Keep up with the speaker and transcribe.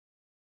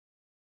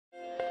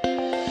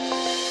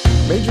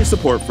Major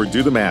support for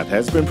Do the Math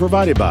has been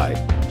provided by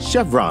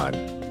Chevron,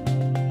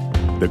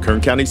 the Kern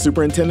County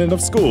Superintendent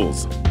of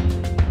Schools,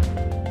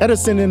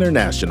 Edison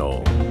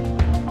International,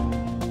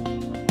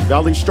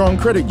 Valley Strong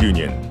Credit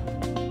Union,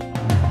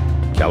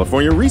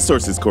 California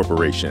Resources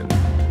Corporation,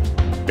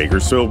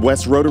 Bakersfield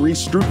West Rotary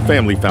Stroop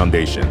Family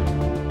Foundation,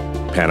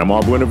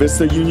 Panama Buena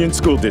Vista Union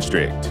School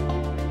District,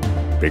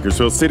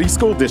 Bakersfield City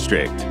School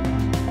District,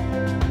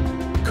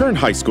 Kern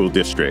High School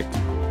District,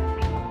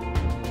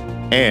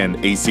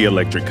 and AC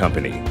Electric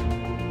Company,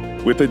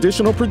 with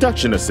additional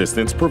production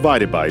assistance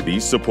provided by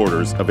these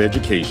supporters of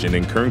education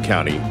in Kern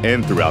County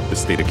and throughout the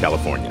state of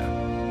California.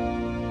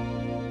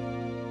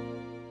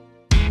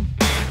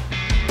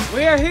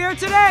 We are here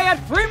today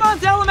at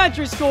Fremont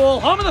Elementary School,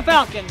 home of the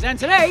Falcons, and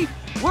today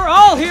we're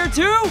all here to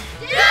do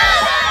the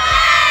math!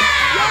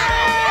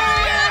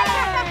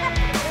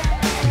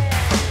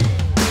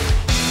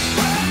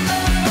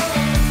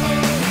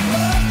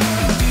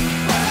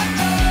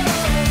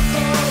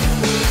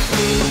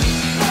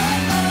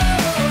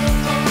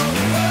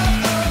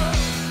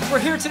 We're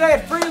here today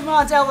at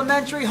Fremont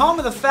Elementary, home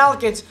of the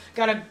Falcons.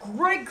 Got a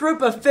great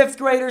group of 5th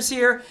graders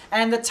here,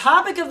 and the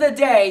topic of the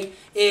day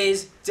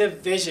is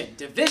division.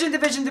 Division.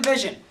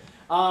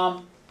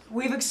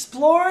 We've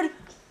explored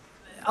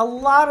a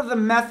lot of the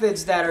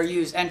methods that are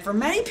used, and for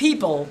many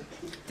people,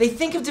 they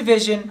think of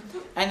division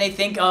and they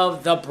think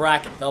of the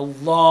bracket, the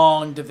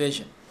long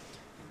division.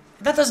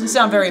 That doesn't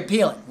sound very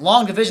appealing.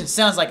 Long division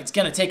sounds like it's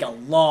going to take a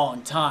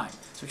long time,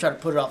 so we try to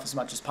put it off as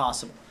much as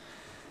possible.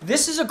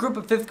 This is a group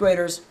of 5th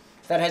graders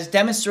that has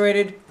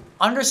demonstrated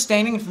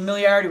understanding and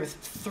familiarity with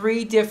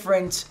 3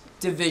 different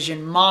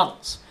division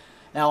models.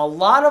 Now, a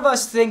lot of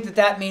us think that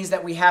that means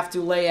that we have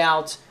to lay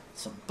out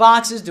some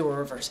boxes, do a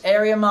reverse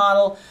area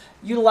model,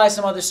 utilize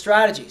some other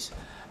strategies.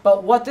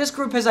 But what this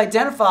group has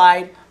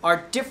identified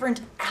are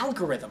different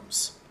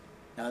algorithms.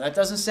 Now, that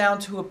doesn't sound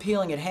too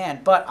appealing at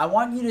hand, but I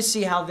want you to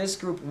see how this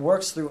group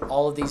works through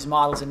all of these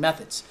models and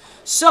methods.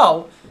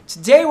 So,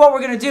 today what we're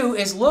going to do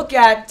is look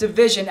at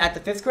division at the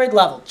 5th grade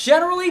level,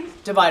 generally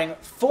dividing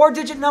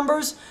 4-digit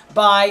numbers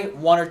by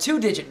 1 or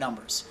 2-digit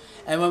numbers.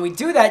 And when we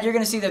do that, you're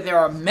going to see that there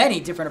are many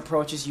different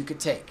approaches you could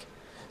take.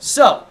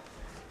 So,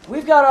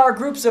 we've got our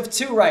groups of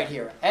 2 right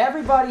here.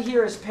 Everybody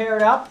here is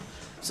paired up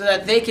so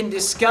that they can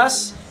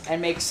discuss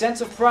and make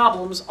sense of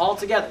problems all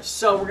together.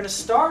 So, we're going to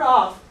start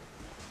off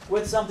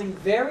with something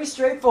very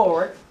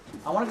straightforward.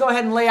 I want to go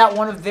ahead and lay out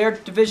one of their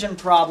division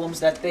problems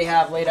that they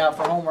have laid out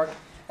for homework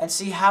and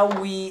see how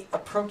we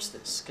approach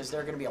this, because there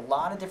are going to be a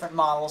lot of different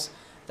models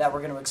that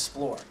we're going to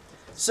explore.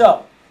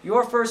 So,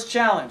 your first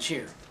challenge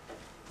here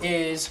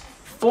is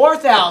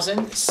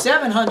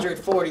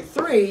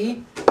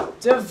 4,743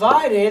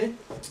 divided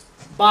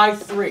by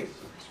 3.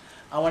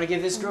 I want to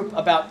give this group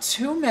about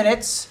 2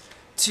 minutes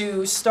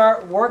to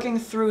start working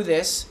through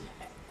this.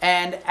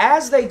 And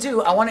as they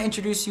do, I want to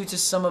introduce you to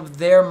some of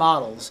their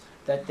models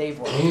that they've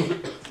worked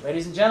with.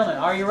 Ladies and gentlemen,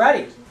 are you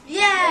ready?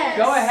 Yes!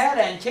 Go ahead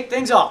and kick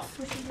things off.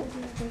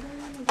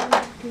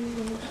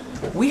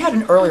 We had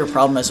an earlier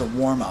problem as a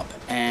warm-up,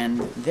 and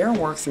their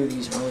work through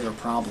these earlier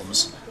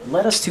problems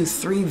led us to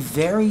 3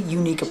 very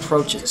unique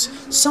approaches,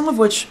 some of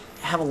which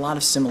have a lot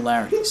of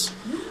similarities.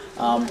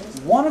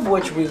 One of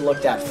which we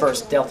looked at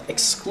first dealt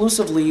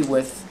exclusively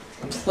with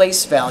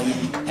place value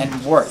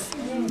and worth.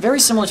 Very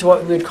similar to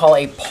what we would call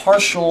a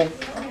partial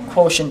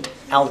quotient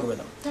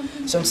algorithm.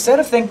 So instead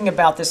of thinking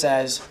about this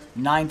as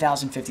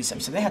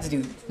 9,057, so they had to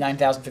do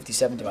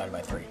 9,057 divided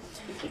by 3.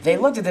 They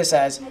looked at this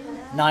as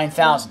 9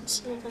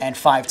 thousands and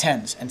 5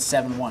 tens and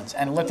 7 ones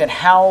and looked at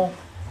how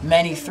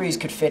many 3s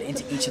could fit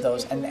into each of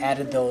those and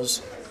added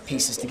those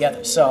pieces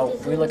together. So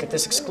we look at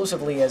this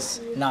exclusively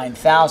as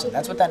 9,000.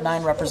 That's what that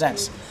 9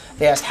 represents.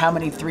 They asked how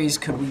many 3s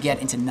could we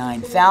get into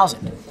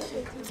 9,000?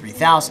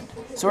 3,000.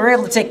 So we were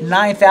able to take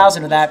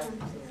 9,000 of that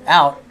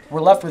out.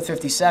 We're left with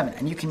 57.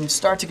 And you can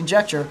start to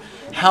conjecture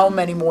how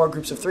many more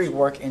groups of 3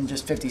 work in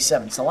just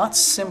 57. It's a lot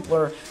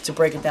simpler to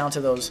break it down to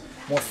those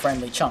more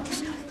friendly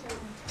chunks.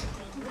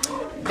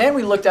 Then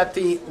we looked at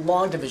the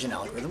long division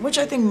algorithm, which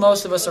I think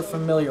most of us are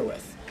familiar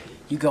with.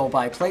 You go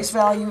by place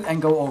value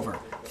and go over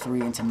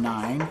 3 into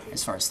 9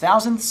 as far as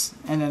thousandths,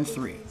 and then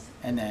 3.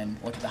 And then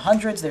look at the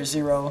hundreds, there's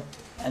 0,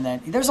 and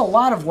then there's a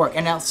lot of work.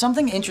 And now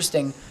something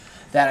interesting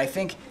that I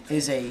think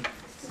is a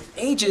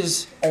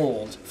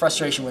ages-old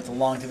frustration with the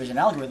long division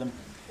algorithm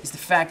is the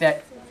fact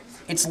that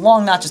it's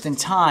long not just in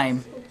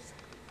time,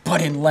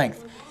 but in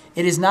length.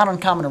 It is not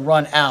uncommon to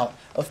run out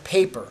of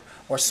paper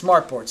or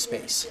smartboard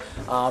space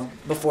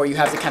before you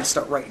have to kind of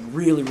start writing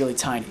really, really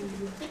tiny.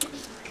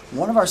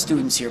 One of our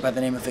students here by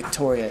the name of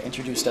Victoria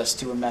introduced us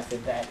to a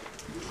method that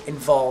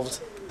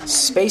involved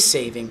space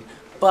saving,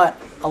 but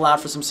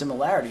allowed for some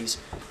similarities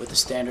with the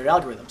standard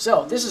algorithm.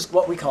 So this is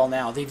what we call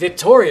now the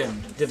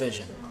Victorian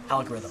division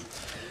algorithm.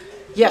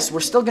 Yes, we're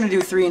still going to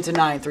do 3 into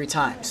 9 3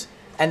 times,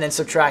 and then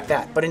subtract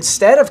that. But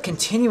instead of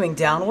continuing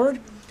downward,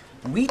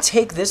 we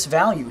take this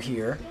value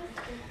here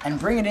and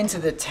bring it into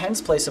the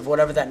tens place of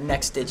whatever that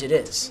next digit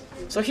is.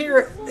 So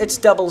here, it's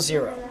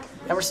 00,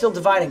 and we're still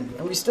dividing,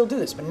 and we still do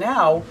this. But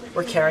now,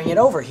 we're carrying it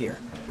over here.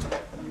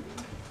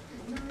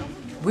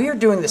 we are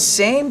doing the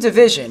same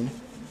division,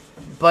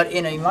 but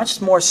in a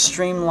much more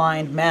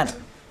streamlined manner.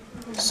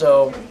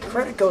 So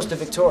credit goes to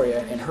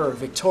Victoria and her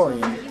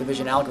Victorian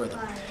division algorithm.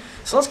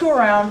 So let's go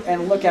around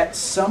and look at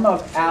some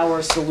of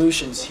our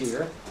solutions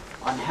here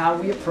on how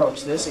we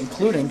approach this,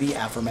 including the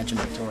aforementioned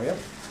Victoria.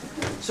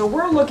 So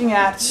we're looking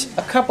at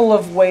a couple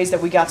of ways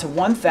that we got to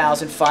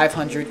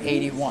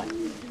 1,581.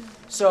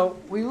 So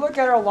we look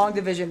at our long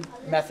division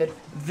method,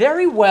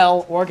 very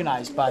well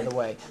organized, by the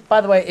way. By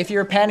the way, if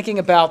you're panicking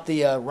about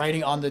the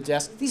writing on the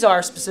desk, these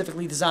are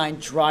specifically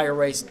designed dry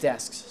erase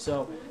desks.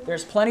 So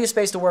there's plenty of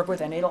space to work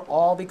with, and it'll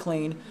all be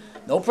clean.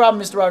 No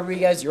problem, Mr.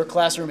 Rodriguez, your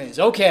classroom is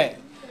okay.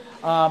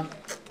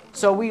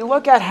 So we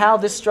look at how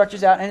this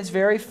structures out, and it's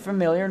very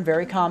familiar and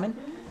very common.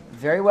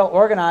 Very well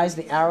organized.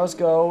 The arrows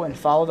go and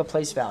follow the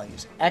place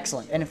values.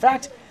 Excellent. And in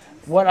fact,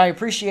 what I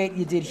appreciate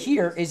you did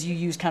here is you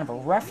use kind of a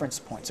reference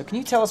point. So can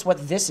you tell us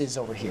what this is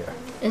over here?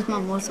 It's my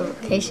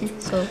multiplication.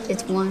 So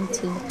it's 1, 2,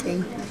 3.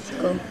 Let's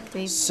go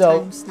 3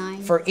 times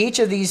 9. For each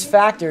of these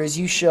factors,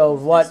 you show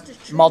what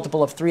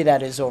multiple of 3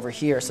 that is over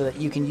here so that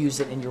you can use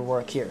it in your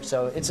work here.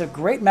 So it's a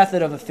great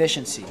method of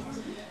efficiency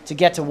to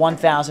get to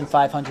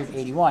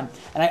 1,581.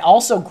 And I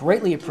also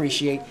greatly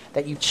appreciate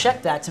that you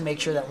check that to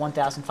make sure that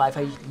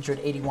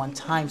 1,581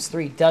 times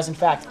 3 does in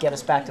fact get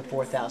us back to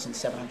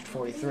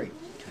 4,743.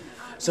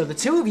 So the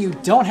two of you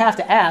don't have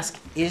to ask,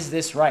 is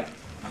this right?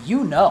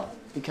 You know,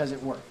 because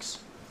it works.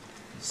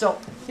 So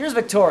here's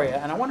Victoria,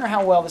 and I wonder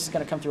how well this is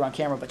going to come through on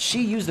camera, but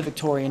she used the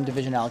Victorian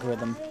division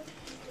algorithm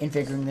in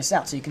figuring this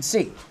out. So you can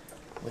see,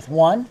 with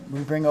 1,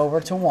 we bring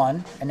over to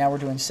 1, and now we're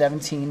doing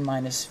 17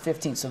 minus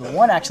 15. So the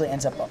 1 actually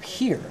ends up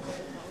here.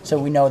 So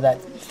we know that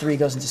 3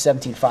 goes into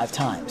 17 5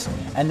 times.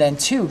 And then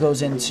 2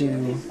 goes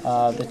into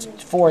the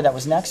 4 that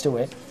was next to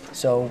it,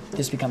 so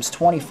this becomes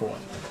 24.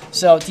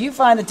 So do you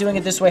find that doing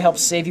it this way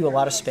helps save you a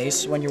lot of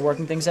space when you're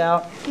working things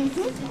out?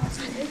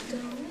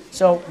 Mm-hmm.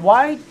 So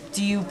why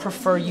do you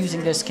prefer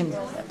using this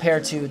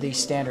compared to the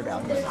standard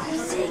algorithm?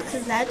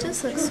 Because that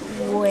just looks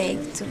way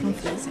too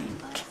confusing.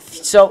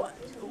 So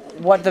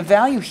what the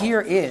value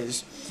here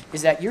is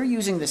that you're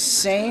using the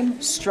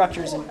same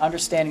structures and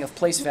understanding of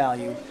place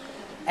value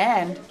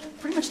and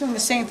pretty much doing the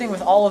same thing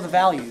with all of the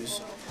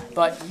values,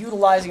 but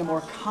utilizing a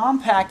more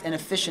compact and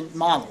efficient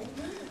model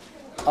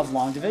of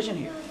long division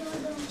here.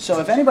 So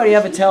if anybody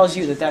ever tells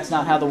you that that's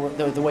not how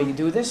the way you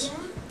do this,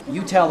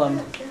 you tell them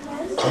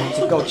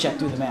to go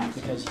do the math,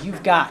 because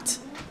you've got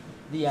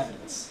the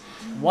evidence.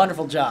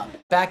 Wonderful job.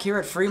 Back here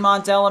at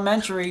Fremont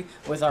Elementary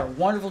with our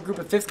wonderful group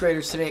of 5th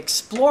graders today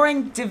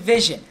exploring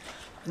division.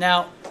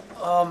 Now,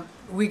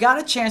 we got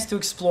a chance to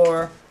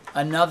explore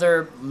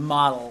another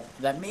model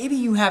that maybe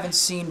you haven't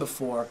seen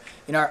before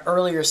in our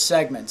earlier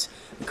segments.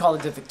 We call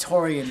it the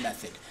Victorian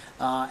method.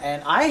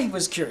 And I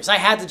was curious. I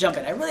had to jump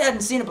in. I really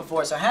hadn't seen it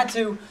before, so I had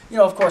to,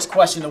 of course,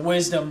 question the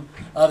wisdom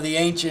of the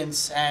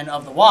ancients and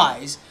of the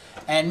wise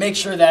and make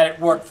sure that it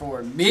worked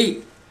for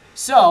me.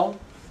 So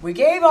we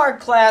gave our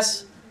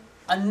class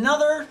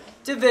another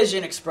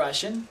division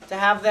expression to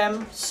have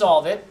them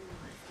solve it.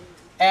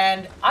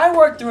 And I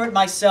worked through it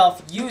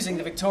myself using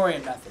the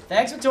Victorian method.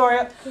 Thanks,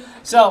 Victoria.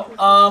 So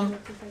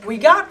we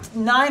got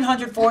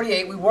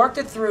 948. We worked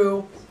it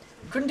through.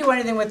 Couldn't do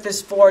anything with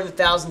this 4 to the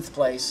 1,000th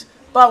place.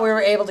 But we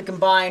were able to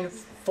combine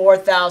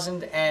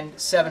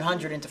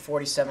 4,700 into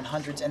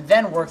 4,700s and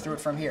then work through it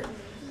from here.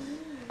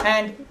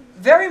 And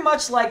very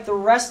much like the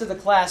rest of the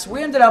class,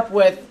 we ended up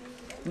with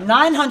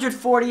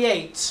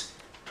 948,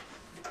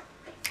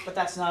 but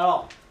that's not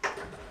all.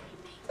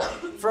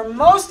 For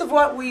most of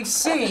what we've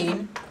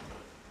seen,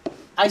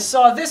 I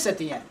saw this at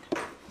the end.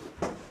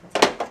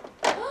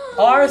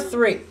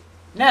 R3.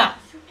 Now,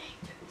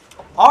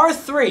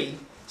 R3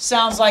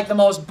 sounds like the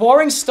most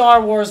boring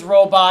Star Wars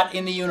robot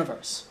in the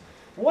universe.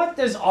 What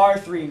does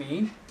R3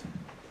 mean?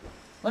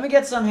 Let me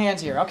get some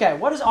hands here. Okay,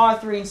 what does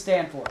R3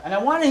 stand for? And I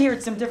want to hear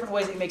some different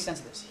ways that you make sense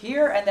of this.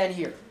 Here and then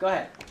here. Go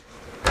ahead.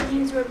 It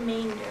means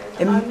remainder.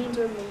 The R means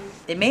remainder.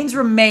 It means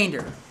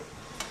remainder.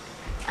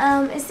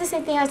 It's the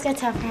same thing I was going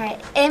to tell her.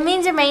 It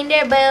means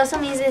remainder, but it also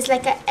means it's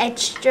like an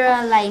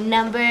extra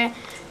number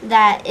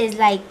that is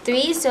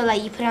 3. So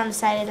you put it on the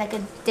side, it's like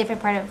a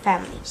different part of the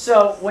family.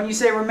 So when you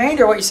say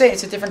remainder, what you say,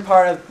 it's a different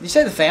part of, you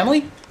say the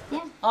family?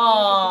 Yeah.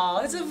 Aw,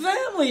 it's a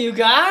family, you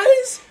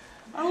guys.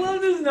 I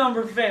love this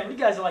number family. You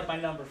guys are like my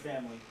number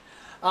family.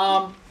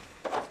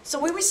 So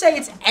when we say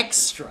it's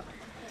extra,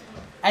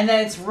 and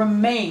then it's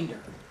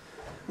remainder,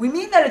 we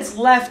mean that it's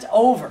left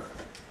over.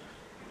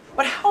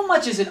 But how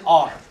much is an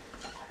R?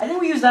 I think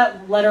we use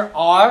that letter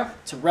R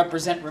to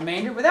represent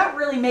remainder without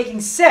really making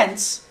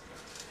sense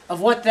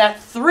of what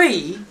that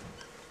 3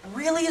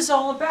 really is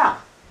all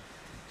about.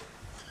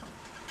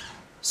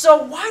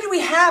 So why do we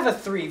have a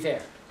 3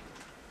 there?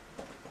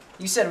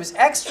 You said it was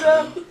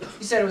extra.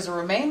 You said it was a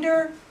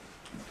remainder.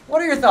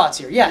 What are your thoughts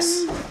here?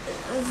 Yes?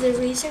 The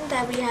reason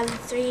that we have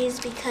 3 is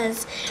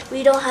because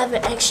we don't have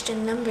an extra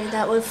number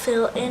that would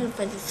fill in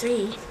for the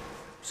 3.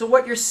 So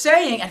what you're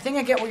saying, I think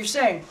I get what you're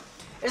saying,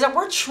 is that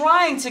we're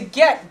trying to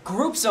get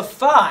groups of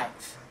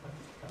 5.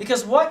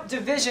 Because what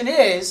division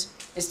is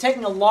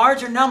taking a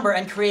larger number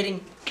and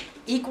creating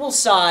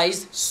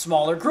equal-sized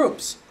smaller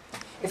groups.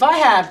 If I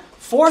have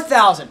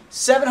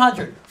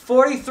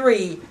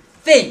 4,743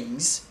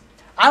 things,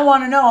 I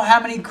want to know how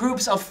many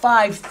groups of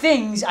 5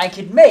 things I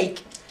could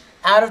make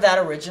out of that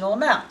original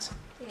amount.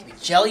 It could be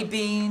jelly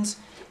beans,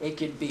 it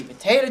could be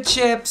potato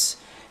chips,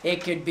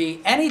 it could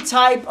be any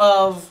type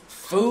of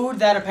food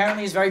that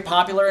apparently is very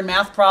popular in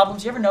math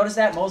problems. You ever notice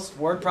that? Most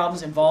word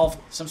problems involve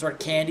some sort of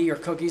candy or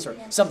cookies or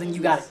something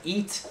you got to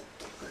eat.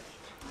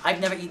 I've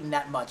never eaten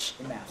that much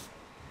in math.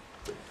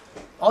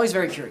 Always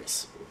very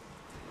curious.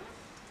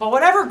 But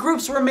whatever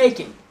groups we're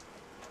making,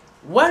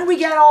 when we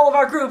get all of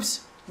our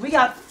groups, we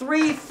got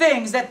 3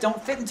 things that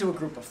don't fit into a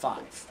group of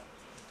 5.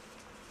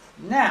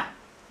 Now,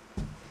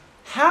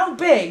 how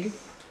big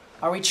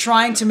are we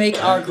trying to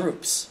make our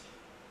groups?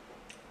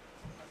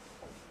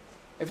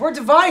 If we're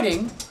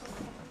dividing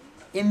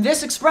in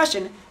this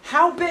expression,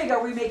 how big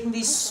are we making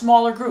these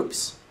smaller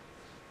groups?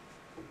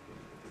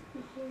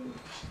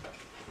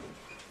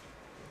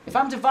 If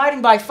I'm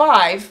dividing by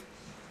 5,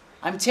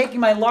 I'm taking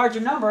my larger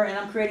number and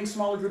I'm creating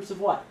smaller groups of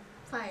what?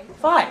 5.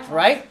 5,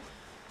 right?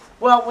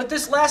 Well, with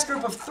this last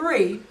group of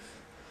 3,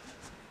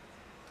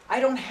 I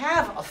don't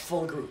have a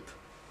full group.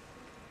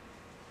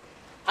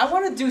 I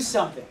want to do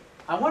something.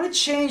 I want to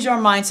change our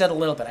mindset a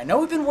little bit. I know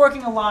we've been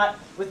working a lot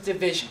with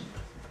division.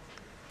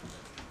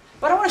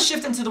 But I want to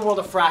shift into the world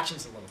of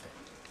fractions a little bit.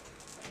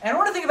 And I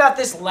want to think about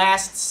this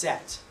last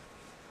set.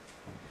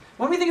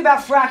 When we think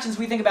about fractions,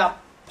 we think about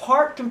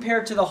part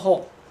compared to the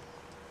whole.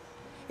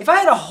 If I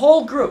had a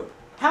whole group,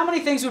 how many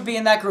things would be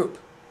in that group?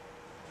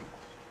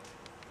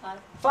 5.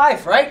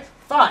 5, right?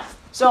 5.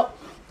 So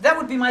that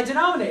would be my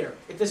denominator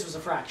if this was a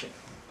fraction.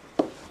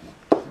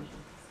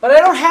 But I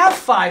don't have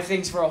 5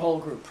 things for a whole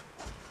group.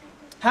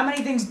 How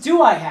many things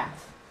do I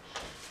have?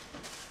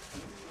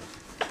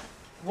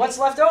 What's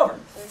left over?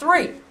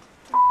 3.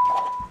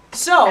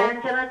 So,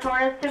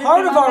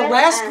 part of our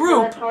last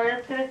group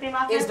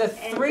is the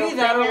 3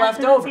 that are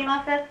left over.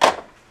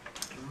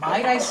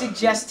 Might I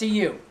suggest to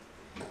you,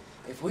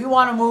 if we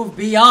want to move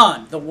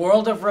beyond the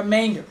world of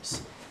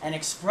remainders and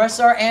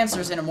express our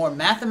answers in a more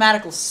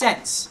mathematical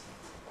sense,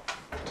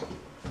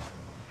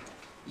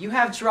 you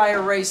have dry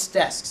erase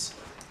desks.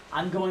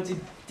 I'm going to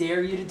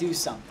dare you to do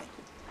something.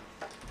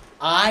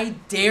 I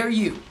dare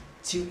you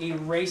to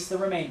erase the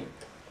remainder.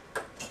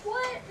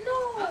 What?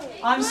 No.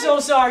 I'm so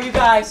sorry, you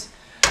guys.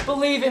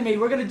 Believe in me,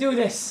 we're going to do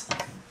this.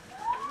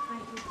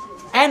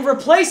 And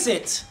replace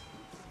it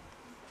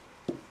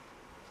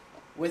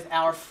with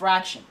our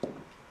fraction.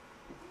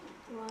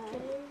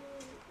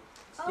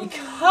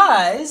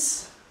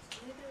 Because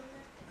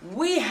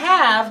we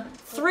have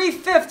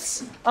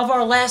 3/5 of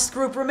our last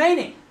group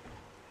remaining.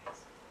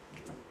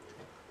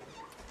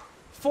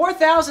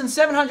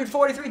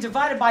 4,743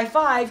 divided by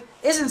 5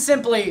 isn't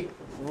simply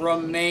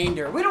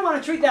remainder. We don't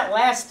want to treat that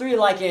last 3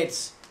 like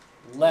it's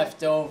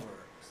left over,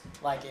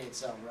 like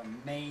it's a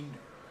remainder.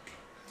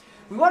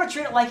 We want to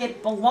treat it like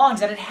it belongs,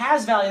 that it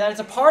has value, that it's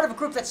a part of a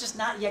group that's just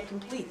not yet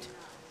complete.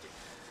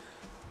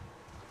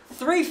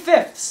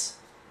 3/5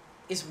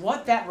 is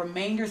what that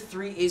remainder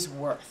 3 is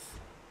worth.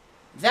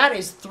 That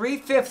is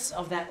 3/5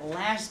 of that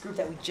last group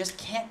that we just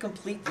can't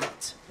complete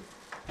yet.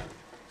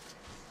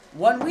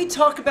 When we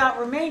talk about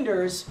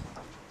remainders,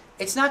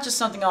 it's not just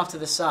something off to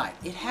the side.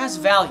 It has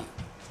value.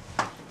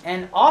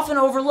 And often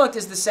overlooked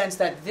is the sense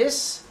that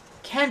this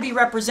can be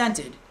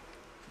represented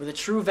with a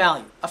true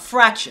value, a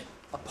fraction,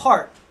 a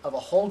part of a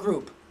whole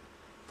group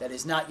that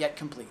is not yet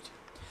complete.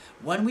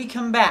 When we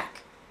come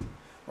back,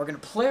 we're going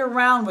to play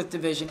around with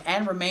division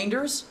and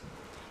remainders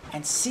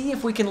and see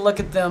if we can look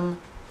at them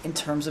in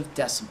terms of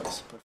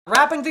decimals.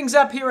 Wrapping things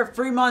up here at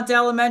Fremont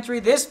Elementary,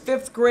 this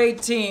 5th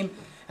grade team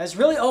has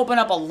really opened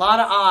up a lot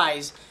of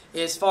eyes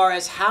as far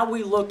as how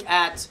we look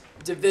at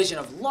division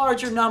of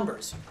larger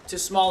numbers to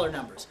smaller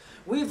numbers.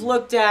 We've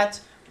looked at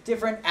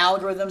different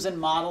algorithms and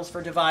models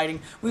for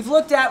dividing. We've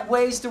looked at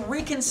ways to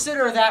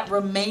reconsider that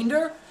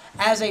remainder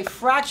as a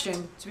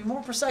fraction to be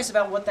more precise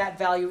about what that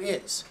value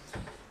is.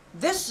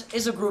 This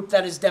is a group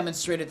that has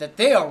demonstrated that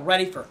they are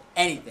ready for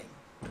anything,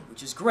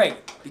 which is great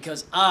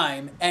because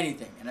I'm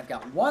anything. And I've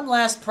got one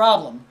last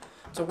problem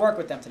to work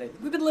with them today.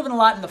 We've been living a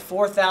lot in the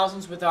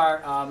 4,000s with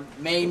our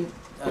main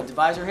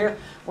divisor here.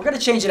 We're going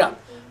to change it up.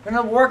 We're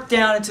going to work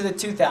down into the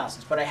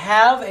 2,000s, but I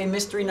have a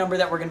mystery number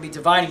that we're going to be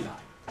dividing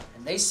by.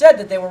 And they said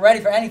that they were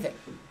ready for anything.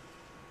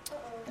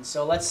 And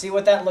so let's see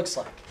what that looks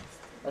like.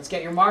 Let's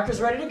get your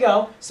markers ready to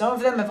go. Some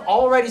of them have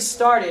already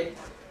started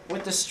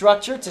with the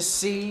structure to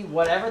see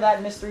whatever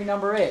that mystery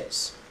number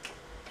is.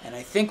 And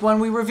I think when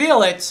we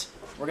reveal it,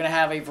 we're going to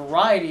have a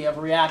variety of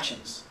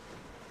reactions.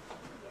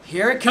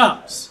 Here it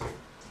comes.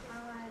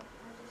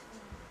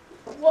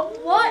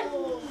 What?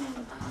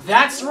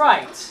 That's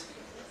right.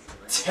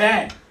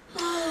 10.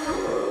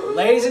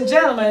 Ladies and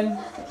gentlemen,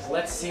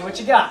 let's see what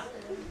you got.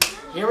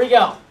 Here we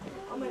go.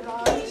 Oh my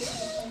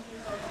gosh.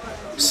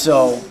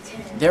 So,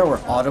 there were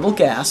audible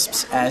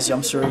gasps, as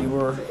I'm sure you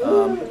were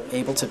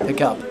able to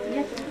pick up.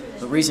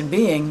 The reason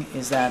being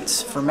is that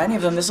for many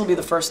of them, this will be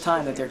the first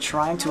time that they're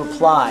trying to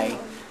apply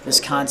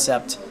this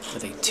concept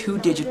with a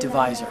 2-digit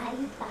divisor.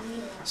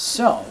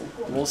 So,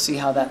 we'll see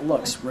how that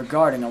looks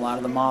regarding a lot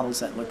of the models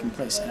that look in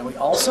place. And we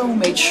also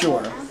made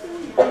sure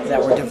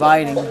that we're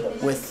dividing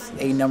with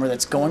a number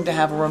that's going to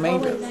have a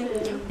remainder.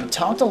 We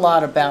talked a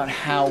lot about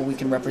how we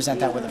can represent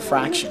that with a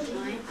fraction.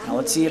 Now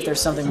let's see if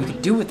there's something we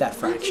can do with that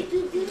fraction.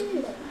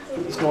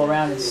 Let's go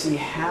around and see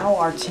how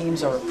our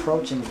teams are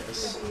approaching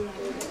this.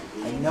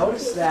 I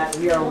noticed that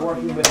we are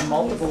working with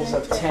multiples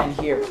of 10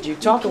 here. Could you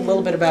talk a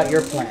little bit about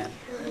your plan?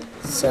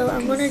 So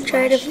I'm going to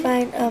try to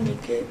find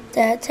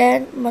that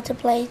 10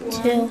 multiplied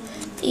 2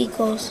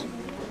 equals.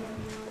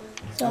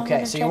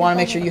 Okay, so you want to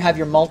make sure you have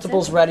your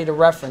multiples ready to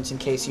reference in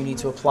case you need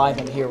to apply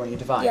them here when you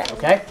divide, Yeah.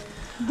 okay?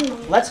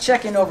 Let's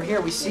check in over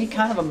here. We see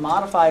kind of a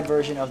modified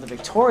version of the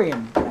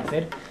Victorian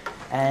method,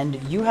 and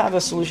you have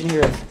a solution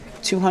here of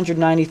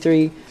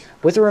 293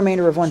 with a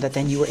remainder of 1 that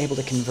then you were able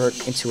to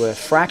convert into a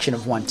fraction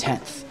of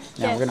 1/10.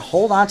 Now we're going to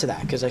hold on to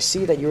that because I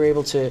see that you were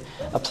able to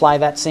apply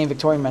that same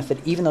Victorian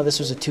method even though this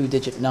was a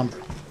 2-digit number.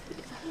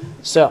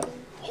 So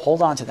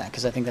hold on to that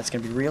because I think that's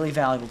going to be really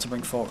valuable to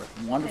bring forward.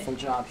 Wonderful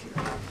job here.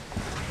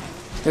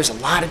 There's a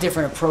lot of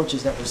different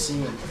approaches that we're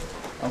seeing.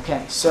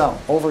 Okay, so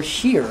over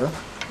here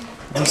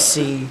we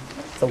see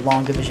the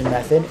long division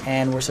method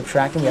and we're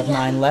subtracting. We have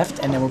 9 left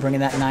and then we're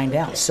bringing that 9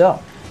 down. So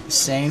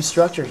same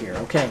structure here.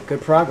 Okay,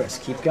 good progress.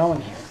 Keep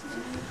going here.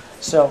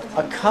 So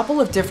a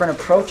couple of different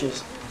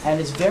approaches. And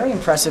it's very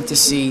impressive to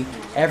see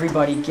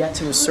everybody get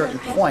to a certain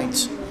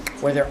point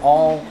where they're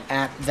all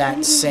at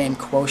that same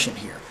quotient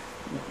here.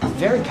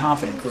 Very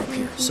confident group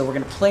here. So we're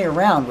going to play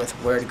around with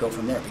where to go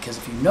from there because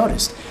if you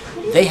noticed,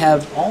 they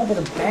have all but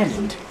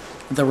abandoned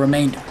the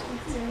remainder.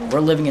 We're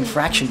living in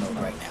fraction mode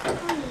right now.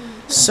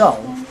 So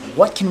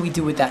what can we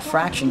do with that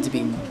fraction to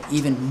be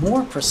even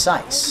more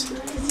precise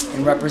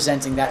in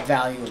representing that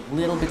value a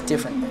little bit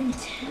differently?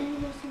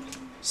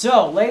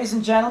 So, ladies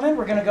and gentlemen,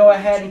 we're going to go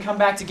ahead and come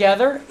back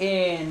together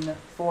in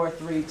 4,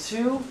 3,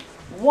 2,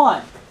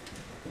 1.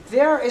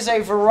 There is a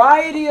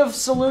variety of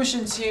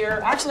solutions here.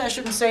 Actually, I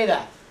shouldn't say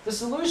that. The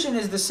solution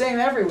is the same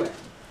everywhere.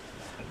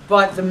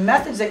 But the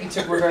methods that you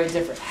took were very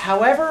different.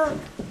 However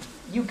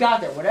you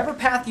got there, whatever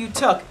path you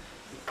took,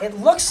 it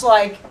looks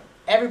like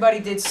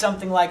everybody did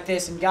something like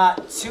this and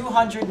got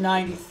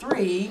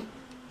 293,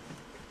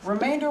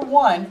 remainder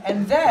 1,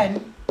 and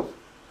then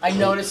I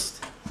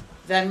noticed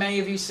then many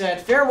of you said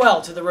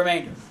farewell to the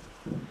remainder.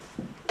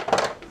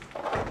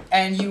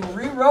 And you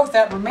rewrote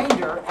that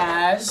remainder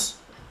as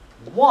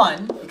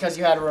 1, because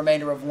you had a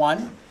remainder of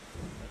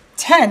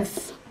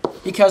 1/10,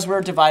 because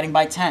we're dividing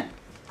by 10.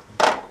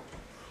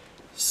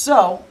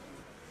 So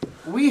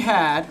we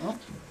had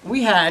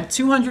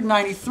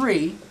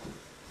 293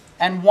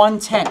 and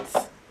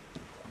 1/10.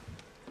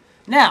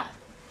 Now,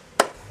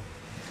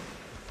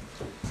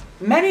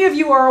 many of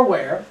you are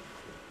aware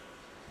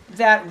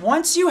that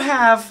once you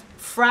have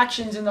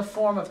fractions in the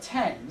form of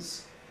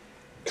tens,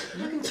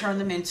 you can turn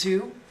them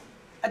into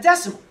a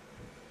decimal,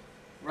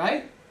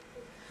 right?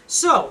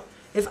 So,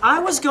 if I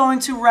was going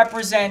to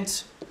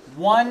represent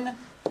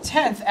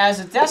 1/10 as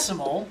a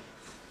decimal,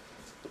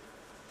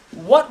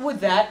 what would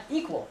that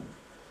equal?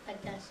 A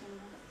decimal.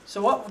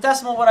 So what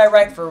decimal would I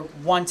write for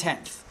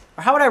 1/10?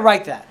 Or how would I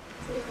write that?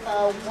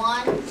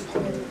 1 and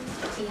then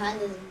behind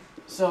the...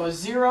 So a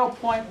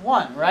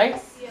 0.1,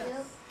 right?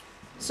 Yep.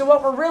 So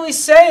what we're really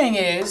saying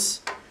is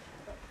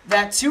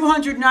that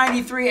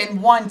 293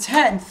 and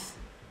 1/10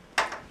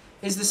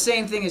 is the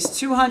same thing as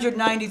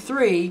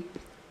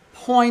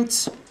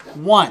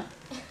 293.1.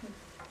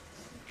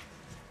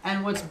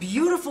 And what's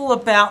beautiful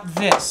about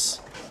this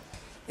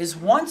is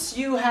once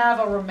you have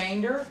a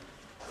remainder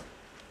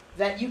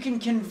that you can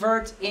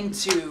convert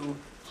into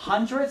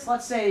hundreds,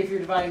 let's say if you're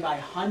dividing by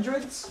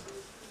hundreds,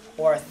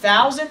 or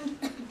 1,000,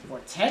 or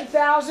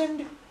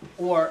 10,000,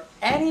 or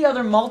any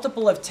other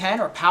multiple of 10,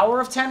 or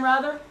power of 10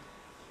 rather,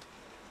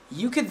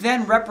 you could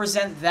then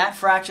represent that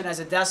fraction as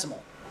a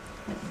decimal.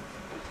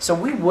 So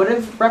we would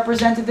have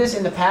represented this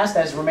in the past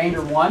as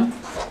remainder 1,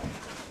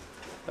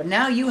 but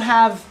now you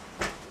have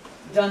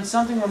done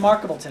something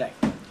remarkable today.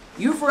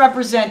 You've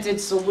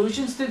represented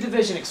solutions to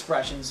division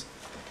expressions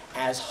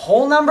as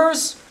whole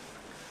numbers,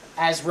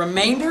 as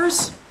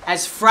remainders,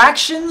 as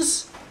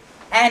fractions,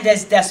 and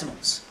as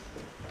decimals,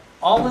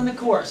 all in the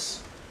course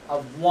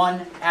of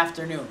one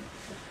afternoon.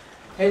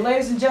 Hey,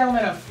 ladies and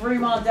gentlemen of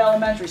Fremont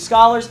Elementary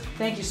Scholars,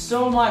 thank you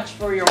so much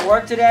for your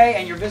work today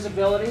and your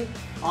visibility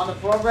on the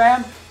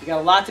program. You got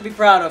a lot to be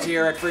proud of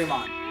here at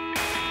Fremont.